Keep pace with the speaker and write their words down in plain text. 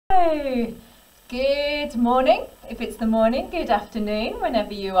Hello, good morning. If it's the morning, good afternoon,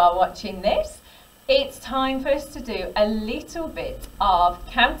 whenever you are watching this. It's time for us to do a little bit of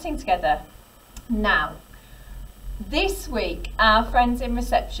counting together. Now, this week, our friends in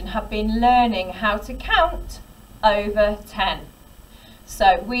reception have been learning how to count over 10.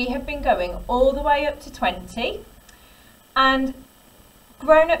 So we have been going all the way up to 20, and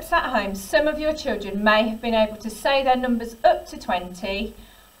grown-ups at home, some of your children may have been able to say their numbers up to 20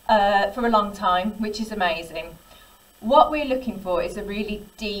 for a long time, which is amazing. What we're looking for is a really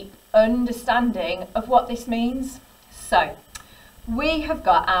deep understanding of what this means. So we have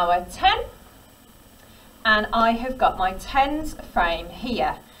got our 10, and I have got my tens frame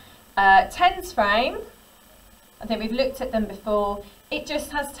here. Tens frame, I think we've looked at them before, it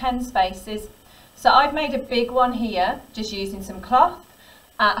just has 10 spaces. So I've made a big one here, just using some cloth.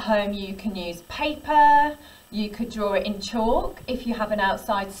 At home you can use paper, you could draw it in chalk if you have an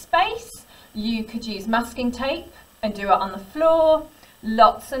outside space, you could use masking tape and do it on the floor,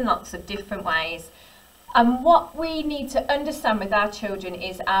 lots and lots of different ways. And what we need to understand with our children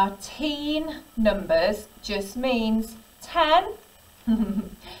is our teen numbers just means 10,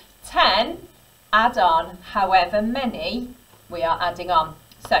 10, add on however many we are adding on.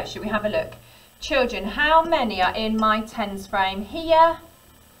 So should we have a look? Children, how many are in my tens frame here?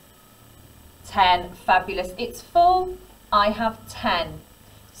 10, fabulous. It's full, I have 10.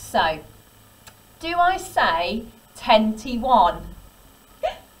 So, do I say 21?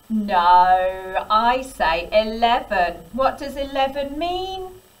 No, I say 11. What does 11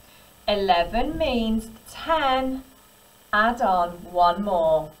 mean? 11 means 10, add on one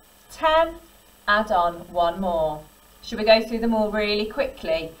more. 10, add on one more. Should we go through them all really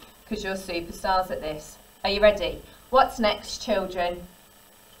quickly? Because you're superstars at this. Are you ready? What's next, children?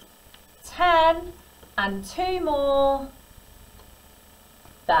 10 and 2 more,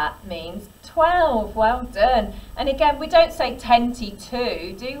 that means 12. Well done. And again, we don't say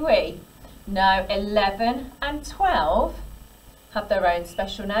 10-2, do we? No, 11 and 12 have their own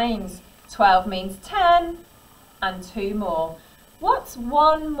special names. 12 means 10 and 2 more. What's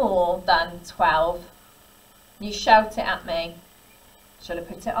one more than 12? You shout it at me. Shall I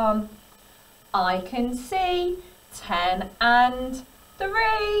put it on? I can see 10 and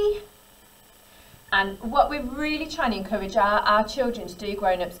 3. And what we're really trying to encourage our children to do,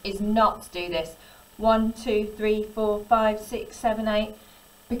 grown-ups, is not to do this 1, 2, 3, 4, 5, 6, 7, 8,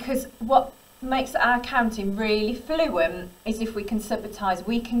 because what makes our counting really fluent is if we can subitize.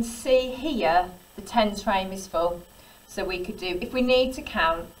 We can see here the tens frame is full, so we could do, if we need to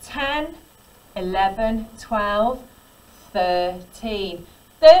count 10, 11, 12, 13.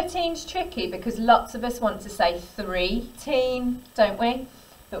 13's tricky because lots of us want to say 3-teen, don't we?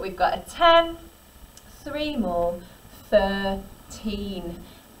 But we've got a 10, 3 more, 13.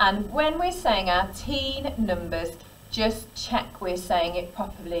 And when we're saying our teen numbers, just check we're saying it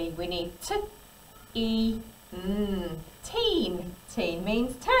properly. We need teen. Teen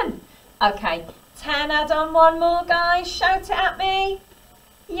means 10. Okay, 10, add on one more, guys. Shout it at me.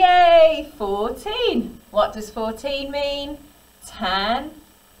 Yay, 14. What does 14 mean? 10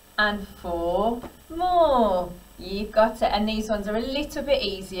 and 4 more. You've got it. And these ones are a little bit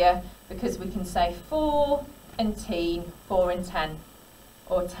easier because we can say 4 and teen, 4 and 10,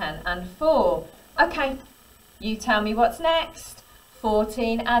 or 10 and 4. Okay, you tell me what's next.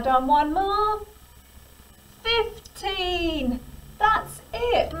 14, add on one more. 15. That's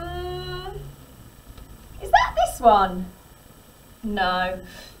it. Is that this one? No.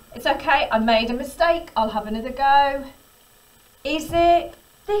 It's okay, I made a mistake. I'll have another go. Is it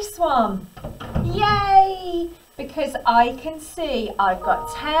this one? Yay! Because I can see I've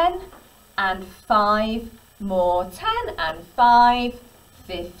got 10 and 5 more. 10 and 5,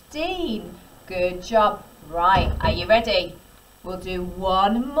 15. Good job. Right, are you ready? We'll do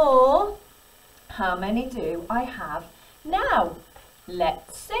one more. How many do I have now?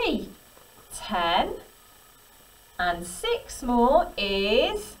 Let's see. 10 and 6 more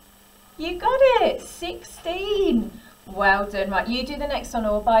is, you got it, 16. Well done. Right, you do the next one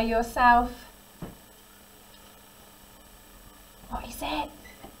all by yourself. What is it?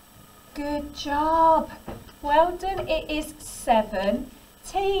 Good job. Well done. It is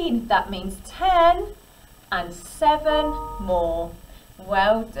 17. That means 10 and 7 more.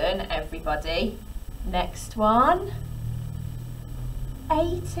 Well done, everybody. Next one.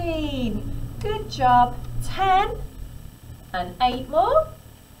 18. Good job. 10 and 8 more.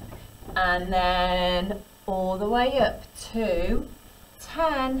 And then all the way up to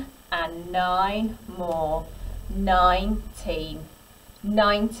 10 and 9 more. 19.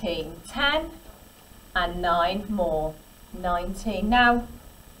 19. 10 and 9 more. 19. Now,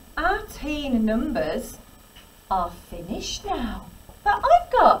 our teen numbers are finished now. But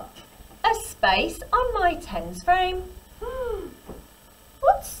I've got a space on my tens frame.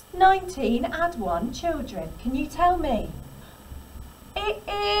 What's 19 add 1, children? Can you tell me? It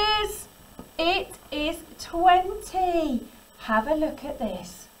is 20. Have a look at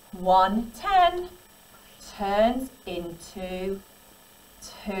this. 1 10 turns into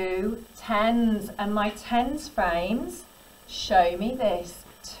 2 tens, and my tens frames show me this,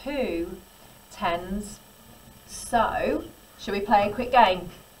 2 tens. So, shall we play a quick game?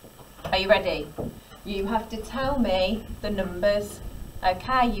 Are you ready? You have to tell me the numbers.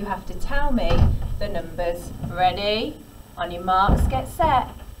 Okay, you have to tell me the numbers. Ready? On your marks, get set,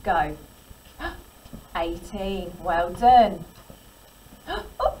 go. 18, well done.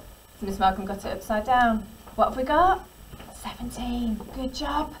 Oh, Miss Malcolm got it upside down. What have we got? 17, good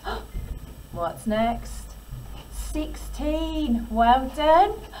job. What's next? 16, well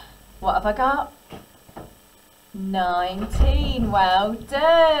done. What have I got? 19, well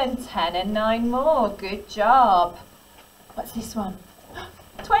done. 10 and 9 more, good job. What's this one?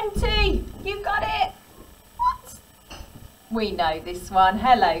 20, you've got it. What? We know this one.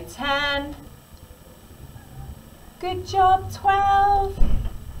 Hello, 10. Good job, 12.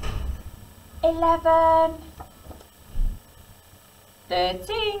 11.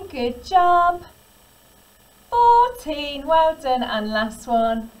 13, good job. 14, well done. And last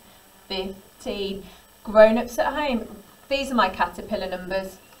one, 15. Grown-ups at home, these are my caterpillar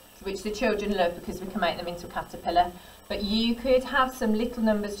numbers, which the children love because we can make them into a caterpillar. But you could have some little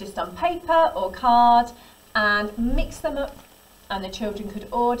numbers just on paper or card and mix them up, and the children could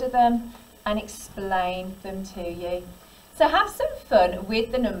order them and explain them to you. So have some fun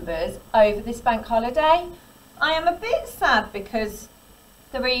with the numbers over this bank holiday. I am a bit sad because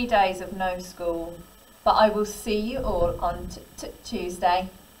 3 days of no school, but I will see you all on Tuesday.